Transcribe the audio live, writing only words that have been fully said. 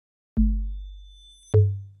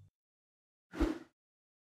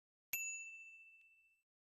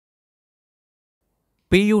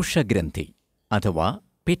പീയൂഷഗ്രന്ഥി അഥവാ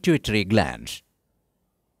pituitary gland.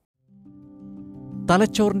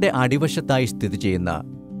 തലച്ചോറിന്റെ അടിവശത്തായി സ്ഥിതി ചെയ്യുന്ന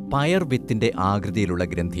പയർ വിത്തിന്റെ ആകൃതിയിലുള്ള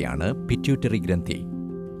ഗ്രന്ഥിയാണ് പിറ്റ്യൂട്ടറി ഗ്രന്ഥി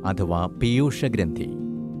അഥവാ പീയൂഷഗ്രന്ഥി.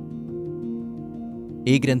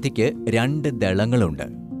 ഈ ഗ്രന്ഥിക്ക് 2 ദളങ്ങളുണ്ട്,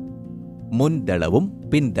 മുൻദളവും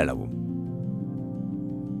പിൻദളവും.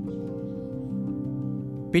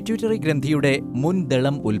 പിറ്റ്യൂട്ടറി ഗ്രന്ഥിയുടെ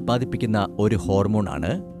മുൻദളം ഉൽപ്പാദിപ്പിക്കുന്ന ഒരു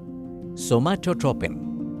ഹോർമോണാണ് സൊമാറ്റോട്രോപ്പിൻ.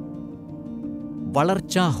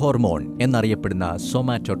 വളർച്ചാ ഹോർമോൺ എന്നറിയപ്പെടുന്ന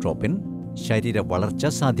സൊമാറ്റോട്രോപ്പിൻ ശരീര വളർച്ച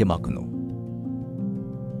സാധ്യമാക്കുന്നു.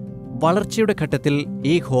 വളർച്ചയുടെ ഘട്ടത്തിൽ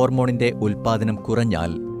ഈ ഹോർമോണിന്റെ ഉൽപ്പാദനം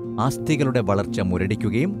കുറഞ്ഞാൽ അസ്ഥികളുടെ വളർച്ച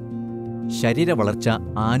മുരടിക്കുകയും ശരീര വളർച്ച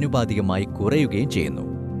ആനുപാതികമായി കുറയുകയും ചെയ്യുന്നു.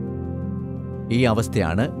 ഈ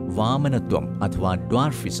അവസ്ഥയാണ് വാമനത്വം അഥവാ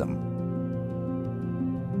ഡ്വാർഫിസം.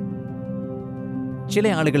 ചില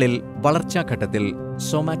ആളുകളിൽ വളർച്ചാഘട്ടത്തിൽ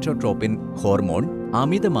സൊമാറ്റോട്രോപ്പിൻ ഹോർമോൺ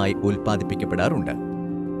അമിതമായി ഉൽപ്പാദിപ്പിക്കപ്പെടാറുണ്ട്.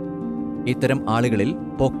 ഇത്തരം ആളുകളിൽ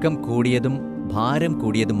പൊക്കം കൂടിയതും ഭാരം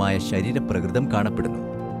കൂടിയതുമായ ശരീരപ്രകൃതം കാണപ്പെടുന്നു.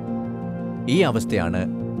 ഈ അവസ്ഥയാണ്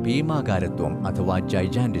ഭീമാകാരത്വം അഥവാ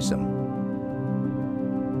ജൈജാൻറ്റിസം.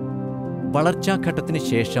 വളർച്ചാഘട്ടത്തിന്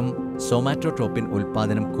ശേഷം സൊമാറ്റോട്രോപ്പിൻ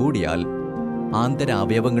ഉൽപ്പാദനം കൂടിയാൽ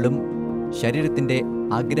ആന്തരാവയവങ്ങളും ശരീരത്തിന്റെ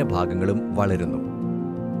അഗ്രഭാഗങ്ങളും വളരുന്നു.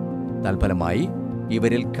 തൽഫലമായി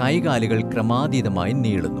ഇവരിൽ കൈകാലുകൾ ക്രമാതീതമായി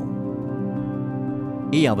നീളുന്നു.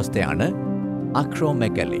 ഈ അവസ്ഥയാണ്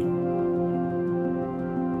അക്രോമെഗലി.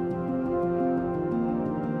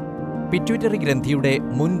 പിറ്റ്യൂട്ടറി ഗ്രന്ഥിയുടെ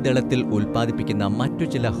മുൻദളത്തിൽ ഉൽപ്പാദിപ്പിക്കുന്ന മറ്റു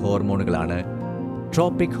ചില ഹോർമോണുകളാണ്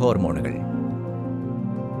ട്രോപ്പിക് ഹോർമോണുകൾ.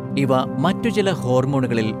 ഇവ മറ്റു ചില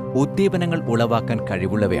ഹോർമോണുകളിൽ ഉദ്ദീപനങ്ങൾ ഉളവാക്കാൻ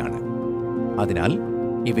കഴിവുള്ളവയാണ്. അതിനാൽ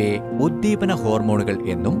ഇവയെ ഉദ്ദീപന ഹോർമോണുകൾ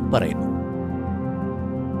എന്നും പറയുന്നു.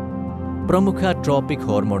 പ്രമുഖ ട്രോപ്പിക്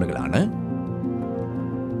ഹോർമോണുകളാണ്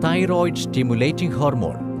തൈറോയിഡ് സ്റ്റിമുലേറ്റിംഗ്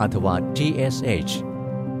ഹോർമോൺ അഥവാ TSH.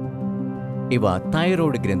 ഇവ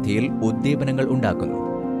തൈറോയ്ഡ് ഗ്രന്ഥിയിൽ ഉദ്ദീപനങ്ങൾ ഉണ്ടാക്കുന്നു.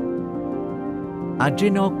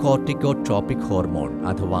 അഡ്രിനോകോർട്ടിക്കോട്രോപിക് ഹോർമോൺ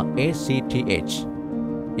അഥവാ ACTH.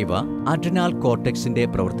 ഇവ അഡ്രിനാൽ കോർട്ടെക്സിന്റെ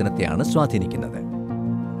പ്രവർത്തനത്തെയാണ് സ്വാധീനിക്കുന്നത്.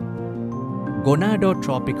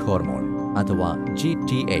 ഗൊണാഡോട്രോപിക് ഹോർമോൺ അഥവാ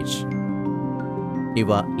GTH. ഇവ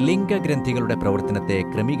ലിംഗഗ്രന്ഥികളുടെ പ്രവർത്തനത്തെ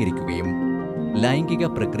ക്രമീകരിക്കുകയും ലൈംഗിക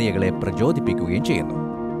പ്രക്രിയകളെ പ്രചോദിപ്പിക്കുകയും ചെയ്യുന്നു.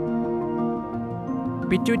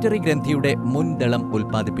 പിറ്റ്യൂട്ടറി ഗ്രന്ഥിയുടെ മുൻദളം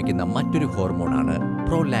ഉൽപ്പാദിപ്പിക്കുന്ന മറ്റൊരു ഹോർമോണാണ്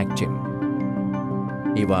പ്രോലാക്റ്റിൻ.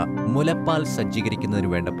 ഇവ മുലപ്പാൽ സജ്ജീകരിക്കുന്നതിനു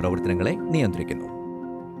വേണ്ട പ്രവർത്തനങ്ങളെ നിയന്ത്രിക്കുന്നു.